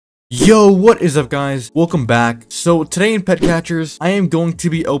Yo, what is up guys? Welcome back. So today in Pet Catchers, I am going to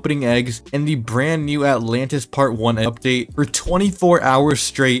be opening eggs in the brand new Atlantis Part 1 update for 24 hours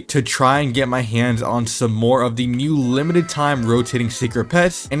straight to try and get my hands on some more of the new limited time rotating secret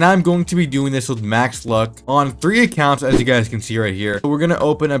pets. And I'm going to be doing this with max luck on 3 accounts, as you guys can see right here. So we're going to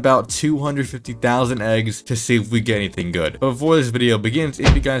open about 250,000 eggs to see if we get anything good. But before this video begins,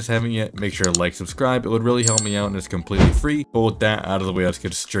 if you guys haven't yet, make sure to like, subscribe. It would really help me out and it's completely free. But with that out of the way, let's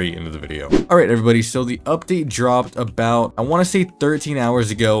get straight into the video. All right, everybody, so the update dropped about, I want to say 13 hours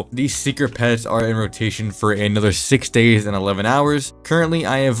ago. These secret pets are in rotation for another 6 days and 11 hours. Currently,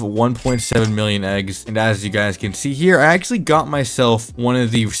 I have 1.7 million eggs, and as you guys can see here, I actually got myself one of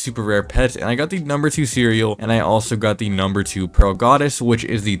the super rare pets, and I got the number 2 cereal, and I also got the number 2 pearl goddess, which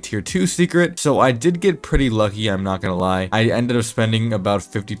is the tier 2 secret. So I did get pretty lucky, I'm not gonna lie. I ended up spending about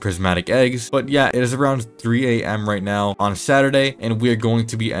 50 prismatic eggs, but yeah, it is around 3 a.m. right now on Saturday, and we are going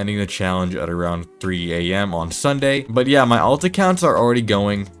to be ending the challenge at around 3 a.m. on Sunday. But yeah, my alt accounts are already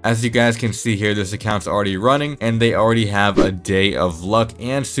going. As you guys can see here, this account's already running, and they already have a day of luck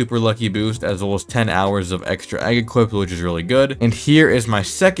and super lucky boost, as well as 10 hours of extra egg equipped, which is really good. And here is my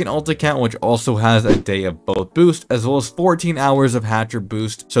second alt account, which also has a day of both boost, as well as 14 hours of hatcher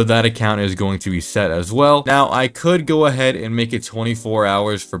boost. So that account is going to be set as well. Now, I could go ahead and make it 24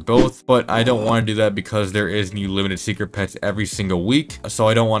 hours for both, but I don't want to do that because there is new limited secret pets every single week. So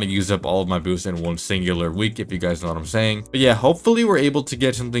I don't want to use up all of my boosts in one singular week, if you guys know what I'm saying. But yeah, hopefully we're able to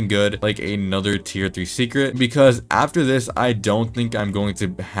get something good, like another tier 3 secret, because after this, I don't think I'm going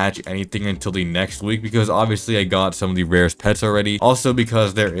to hatch anything until the next week, because obviously I got some of the rarest pets already. Also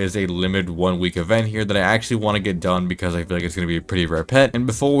because there is a limited 1 week event here that I actually want to get done, because I feel like it's going to be a pretty rare pet. And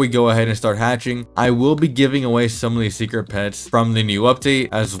before we go ahead and start hatching, I will be giving away some of these secret pets from the new update,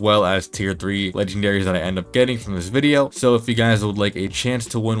 as well as tier 3 legendaries that I end up getting from this video. So if you guys would like a chance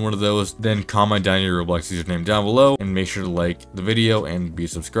to win one of those, then comment down your Roblox username down below and make sure to like the video and be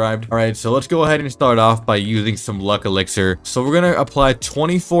subscribed. All right, so let's go ahead and start off by using some luck elixir. So we're gonna apply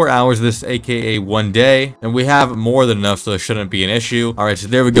 24 hours of this, aka 1 day, and we have more than enough, so it shouldn't be an issue. All right, so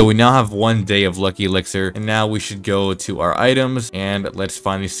there we go. We now have 1 day of lucky elixir, and now we should go to our items and let's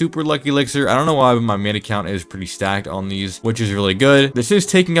find the super lucky elixir. I don't know why, but my main account is pretty stacked on these, which is really good. This is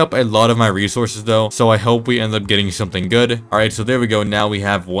taking up a lot of my resources though, so I hope we end up getting something good. All right, so there we go. Now we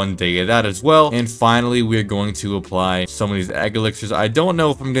have 1 day of that as well. And finally, we're going to apply some of these egg elixirs. I don't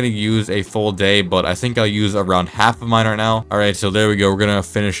know if I'm going to use a full day, but I think I'll use around half of mine right now. All right, so there we go. We're going to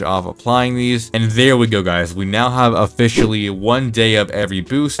finish off applying these. And there we go, guys. We now have officially 1 day of every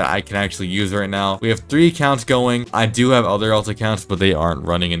boost that I can actually use right now. We have 3 accounts going. I do have other alt accounts, but they aren't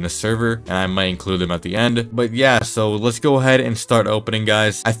running in the server, and I might include them at the end. But yeah, so let's go ahead and start opening,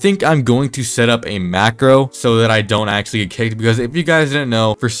 guys. I think I'm going to set up a macro so that I don't actually get kicked, because if you guys didn't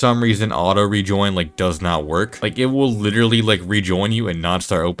know, for some reason, auto rejoin like does not work. Like it will literally like rejoin you and not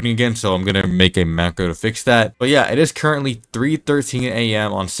start opening again. So I'm gonna make a macro to fix that. But yeah, it is currently 3:13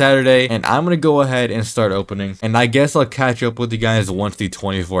 a.m. on Saturday, and I'm gonna go ahead and start opening, and I guess I'll catch up with you guys once the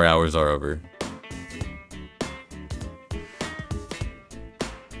 24 hours are over.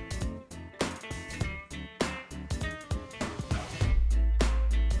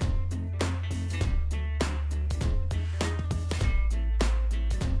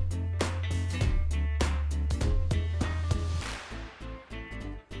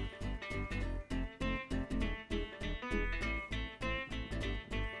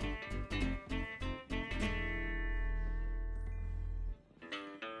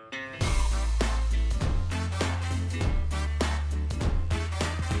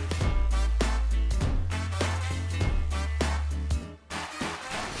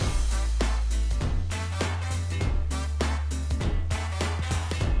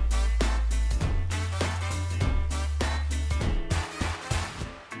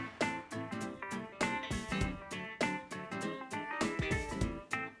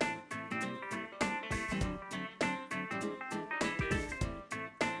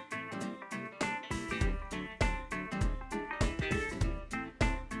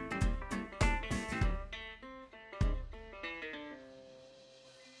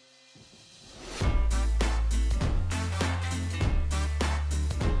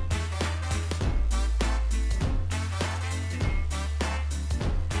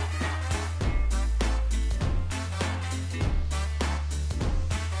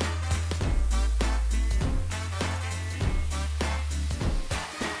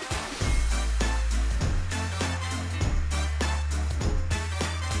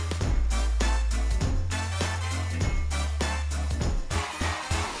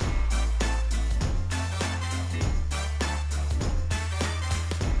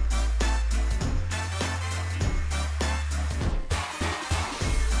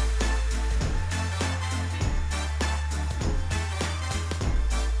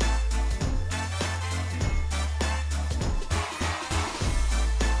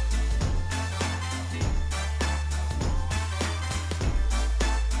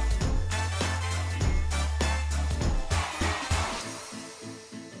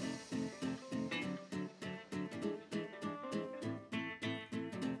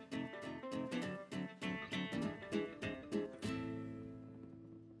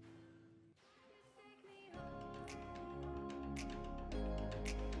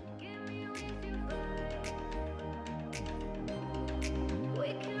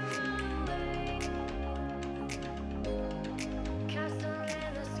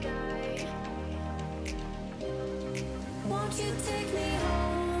 Won't you take me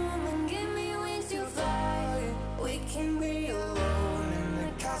home and give me wings to fly? We can be alone in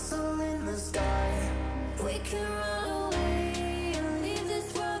the castle in the sky. We can run away and leave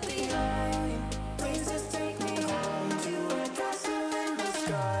this world behind. Please just take me home to a castle in the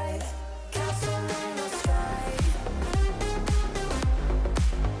sky. Castle in the sky.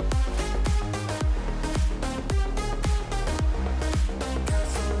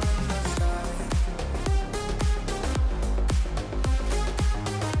 Castle in the sky.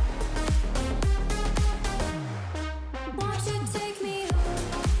 Won't you take me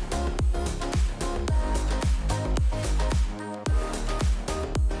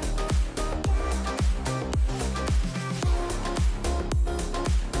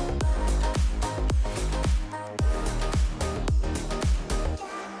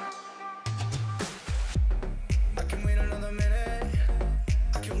I can wait another minute.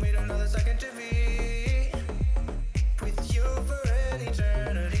 I can wait another second to be with you for an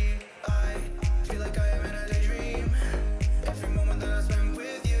eternity. I feel like I am in a daydream. Every moment that I spend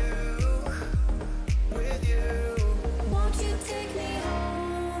with you, with you. Won't you take me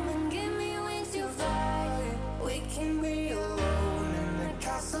home and give me wings to fly? We can be alone in the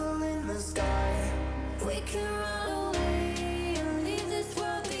castle in the sky. We can run away and leave this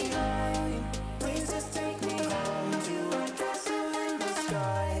world behind. Please just take me home to a castle in the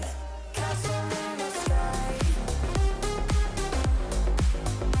sky. Castle in the sky.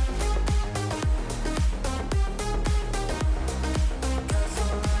 Castle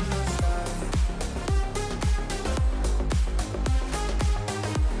in the sky.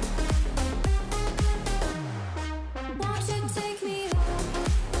 Won't you take me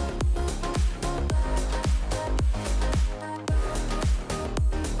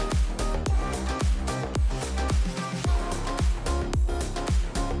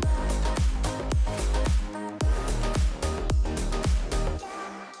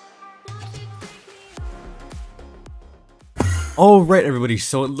Alright everybody,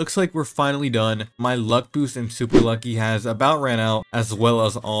 so it looks like we're finally done. My luck boost and super lucky has about ran out, as well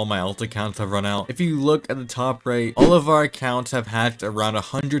as all my alt accounts have run out. If you look at the top right, all of our accounts have hatched around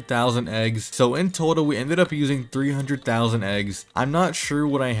 100,000 eggs. So in total, we ended up using 300,000 eggs. I'm not sure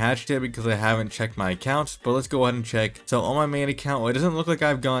what I hatched yet because I haven't checked my accounts, but let's go ahead and check. So on my main account, it doesn't look like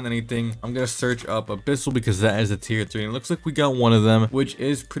I've gotten anything. I'm going to search up Abyssal because that is a tier 3 and it looks like we got one of them, which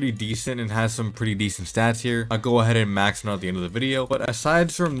is pretty decent and has some pretty decent stats here. I'll go ahead and max them out at the end of the video, but aside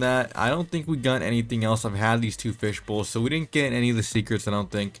from that, I don't think we got anything else. I've had these 2 fish bowls, so we didn't get any of the secrets. I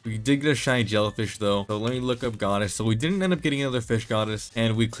don't think we did get a shiny jellyfish though, so let me look up goddess. So we didn't end up getting another fish goddess,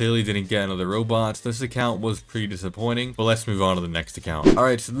 and we clearly didn't get another robot, so this account was pretty disappointing. But let's move on to the next account. All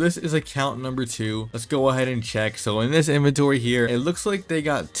right, so this is account number 2. Let's go ahead and check. So in this inventory here, it looks like they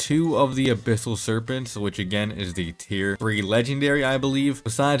got 2 of the abyssal serpents, which again is the tier 3 legendary, I believe.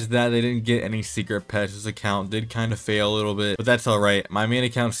 Besides that, they didn't get any secret pets. This account did kind of fail a little bit, but that's alright. My main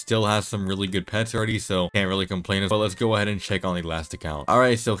account still has some really good pets already, so can't really complain. But let's go ahead and check on the last account.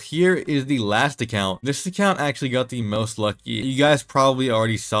 Alright, so here is the last account. This account actually got the most lucky. You guys probably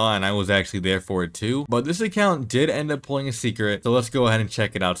already saw, and I was actually there for it too. But this account did end up pulling a secret, so let's go ahead and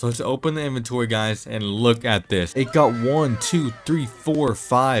check it out. So let's open the inventory, guys, and look at this. It got 1, 2, 3, 4,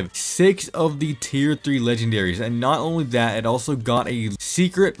 5, 6 of the tier 3 legendaries, and not only that, it also got a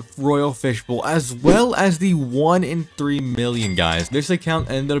secret royal fishbowl, as well as the 1 in 3 million, guys. This account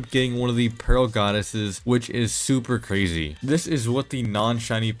ended up getting one of the pearl goddesses, which is super crazy. This is what the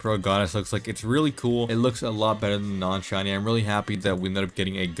non-shiny pearl goddess looks like. It's really cool. It looks a lot better than the non-shiny. I'm really happy that we ended up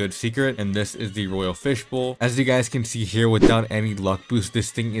getting a good secret, and this is the royal fishbowl. As you guys can see here, without any luck boost,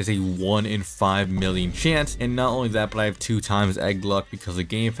 this thing is a 1 in 5 million chance. And not only that, but I have 2 times egg luck because of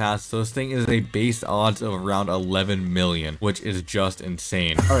Game Pass. So this thing is a base odds of around 11 million, which is just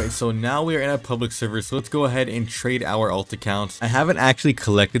insane. Alright, so now we are in a public server, so let's go ahead and trade our alt accounts. I haven't actually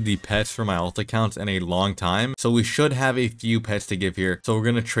collected the pets for my alt accounts in a long time, so we should have a few pets to give here. So we're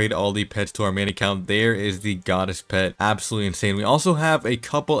gonna trade all the pets to our main account. There is the goddess pet, absolutely insane. We also have a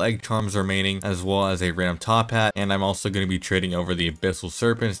couple egg charms remaining, as well as a random top hat, and I'm also going to be trading over the abyssal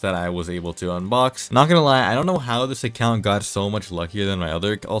serpents that I was able to unbox. Not gonna lie, I don't know how this account got so much luckier than my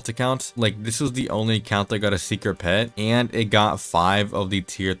other alt accounts. Like, this was the only account that got a secret pet, and it got 5 of the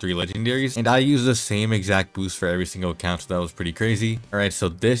tier 3 legendaries, and I use the same exact boost for every single account. so that was pretty crazy. All right, so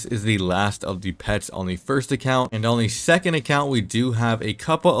this is the last of the pets on the first account, and on the second account we do have a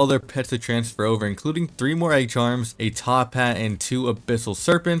couple other pets to transfer over, including 3 more egg charms, a top hat, and 2 abyssal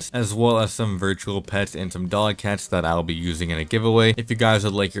serpents, as well as some virtual pets and some dog cats that I'll be using in a giveaway. If you guys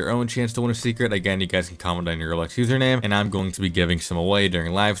would like your own chance to win a secret, again, you guys can comment on your Roblox username, and I'm going to be giving some away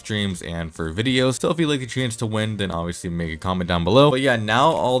during live streams and for videos. So if you'd like a chance to win, then obviously make a comment down below. But yeah,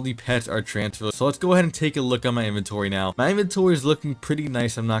 now all the pets are transferred. So let's go ahead and take a look at my inventory now. My inventory is looking pretty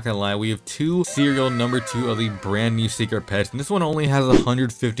nice, I'm not gonna lie. We have 2 serial number 2 of the brand new secret pets, and this one only has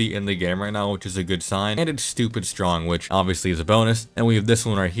 150 in the game right now, which is a good sign, and it's stupid strong, which obviously is a bonus. And we have this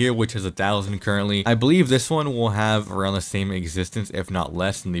one right here, which has 1,000 currently. I believe this one will have around the same existence, if not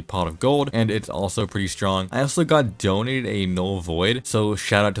less, than the pot of gold, and it's also pretty strong. I also got donated a null void, so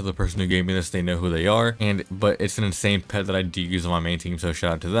shout out to the person who gave me this. They know who they are, but it's an insane pet that I do use on my main team, so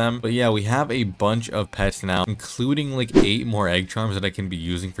shout out to them. But yeah, we have a bunch of pets now, including like 8 more egg charms that I can be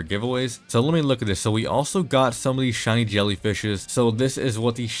using for giveaways. So let me look at this. So we also got some of these shiny jellyfishes. So this is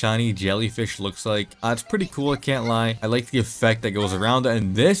what the shiny jellyfish looks like. It's pretty cool, I can't lie. I like the effect that goes around it.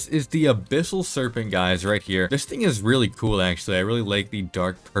 And this is the abyssal serpent, guys, right here. This thing is really cool, actually. I really like the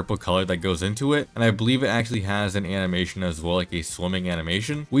dark purple color that goes into it, and I believe it actually has an animation as well, like a swimming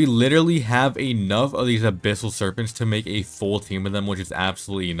animation. We literally have enough of these abyssal serpents to make a full team of them, which is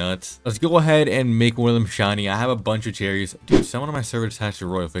absolutely nuts. Let's go ahead and make one of them shiny. I have a bunch of cherries. Dude, someone on my server attached a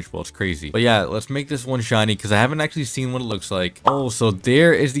royal fishbowl. It's crazy. But yeah, let's make this one shiny because I haven't actually seen what it looks like. Oh, so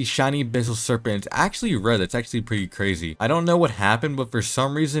there is the shiny abyssal serpent. It's actually red. It's actually pretty crazy. I don't know what happened, but for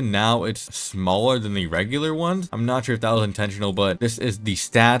some reason now it's smaller than the regular ones. I'm not sure if that was intentional, but this is the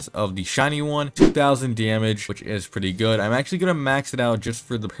stats of the shiny one. 2,000 damage, which is pretty good. I'm actually gonna max it out just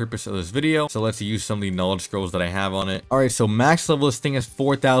for the purpose of this video. So let's use some of the knowledge scrolls that I have on it. All right, so max level, this thing has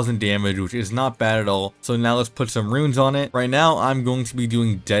 4,000 damage, which is not bad at all. So now let's put some runes on it. Right now I'm going to be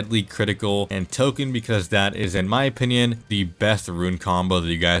doing deadly, critical, and token because that is, in my opinion, the best rune combo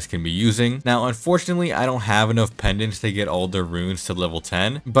that you guys can be using. Now, unfortunately, I don't have enough pendants to get all the runes to level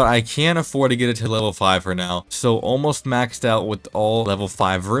 10, but I can afford to get it to level 5 for now. So almost maxed out with all level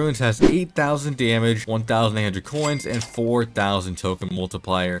 5 runes. Has 8,000 damage, 1,800 coins, and 4,000 token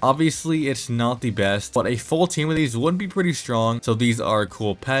multiplier. Obviously, it's not the best, but a full team of these would be pretty strong. So these are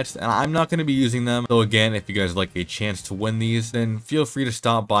cool pets, and I'm not going to be using them. So again, if you guys like a chance to win these, then feel free to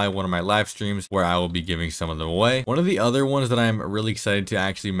stop by one of my live streams where I will be giving some of them away. One of the other ones that I'm really excited to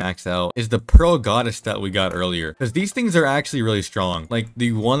actually max out is the Pearl Goddess that we got earlier, because these things are actually really strong. Like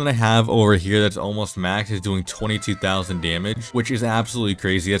the one that I have over here that's almost max is doing 22,000 damage, which is absolutely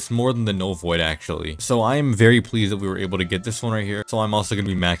crazy. It's more than the null void actually. So I am very pleased that we were able to get this one right here. So I'm also going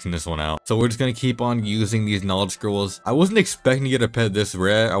to be maxing this one out. So we're just going to keep on using these knowledge scrolls. I wasn't expecting to get a pet this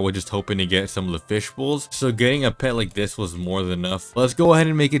rare. I was just hoping to get some of the fish bowls. So getting a pet like this was more than enough. Let's go ahead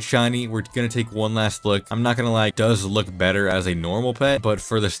and make it shiny. We're going to take one last look. I'm not going to lie, it does look better as a normal pet, but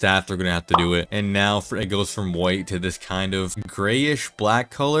for the stats, we're going to have to do it. And now it goes from white to this kind of grayish black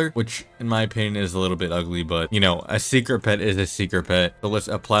color, which in my opinion is a little bit ugly, but you know, a secret pet is a secret pet. So let's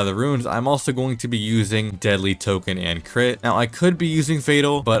apply the runes. I'm also going to be using deadly, token, and crit. Now I could be using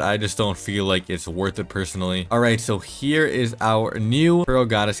fatal, but I just don't feel like it's worth it personally. All right, so here is our new Pearl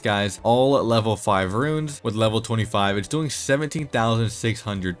Goddess, guys. All level 5 runes with level 25. It's doing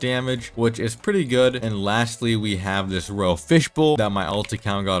 17,600 damage, which is pretty good. And lastly, we have this royal fishbowl that my alt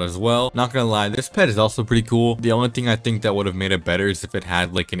account got as well. Not gonna lie, this pet is also pretty cool. The only thing I think that would have made it better is if it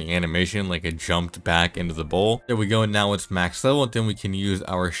had like an animation, like it jumped back into the bowl. There we go. And now it's max level, and then we can use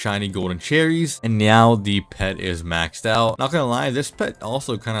our shiny golden cherries. And now the pet is maxed out. Not gonna lie, this pet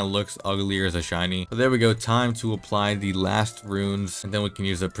also kind of looks uglier as a shiny. But there we go. Time to apply the last runes, and then we can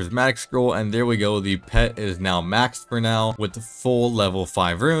use a prismatic scroll. And there we go. The pet is now maxed for now with full level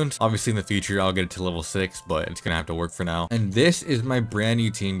 5 runes. Obviously in the future I'll get it to level 6, but it's gonna have to work for now. And this is my brand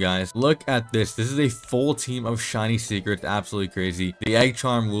new team, guys. Look at this. This is a full team of shiny secrets. Absolutely crazy. The egg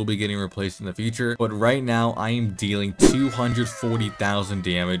charm will be getting replaced in the future, but right now I am dealing 240,000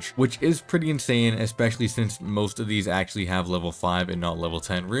 damage, which is pretty insane, especially since most of these actually have level 5 and not level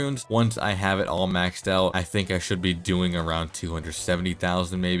 10 runes. Once I have it all maxed out, I think I should be doing around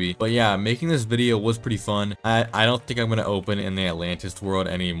 270,000 maybe. But yeah, making this video was pretty fun. I don't think I'm going to open in the Atlantis world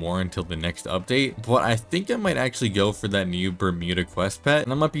anymore until the next update, but I think I might actually go for that new Bermuda quest pet,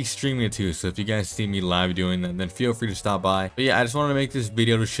 and I might be streaming it too. So if you guys see me live doing that, then feel free to stop by. But yeah, I just wanted to make this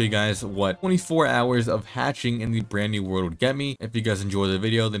video to show you guys what 24 hours of hatching in the brand new world would get me. If you guys enjoyed the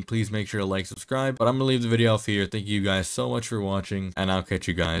video, then please make sure to like, subscribe. But I'm gonna leave the video off here. Thank you guys so much for watching, and I'll catch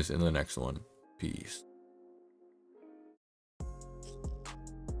you guys in the next one. Peace.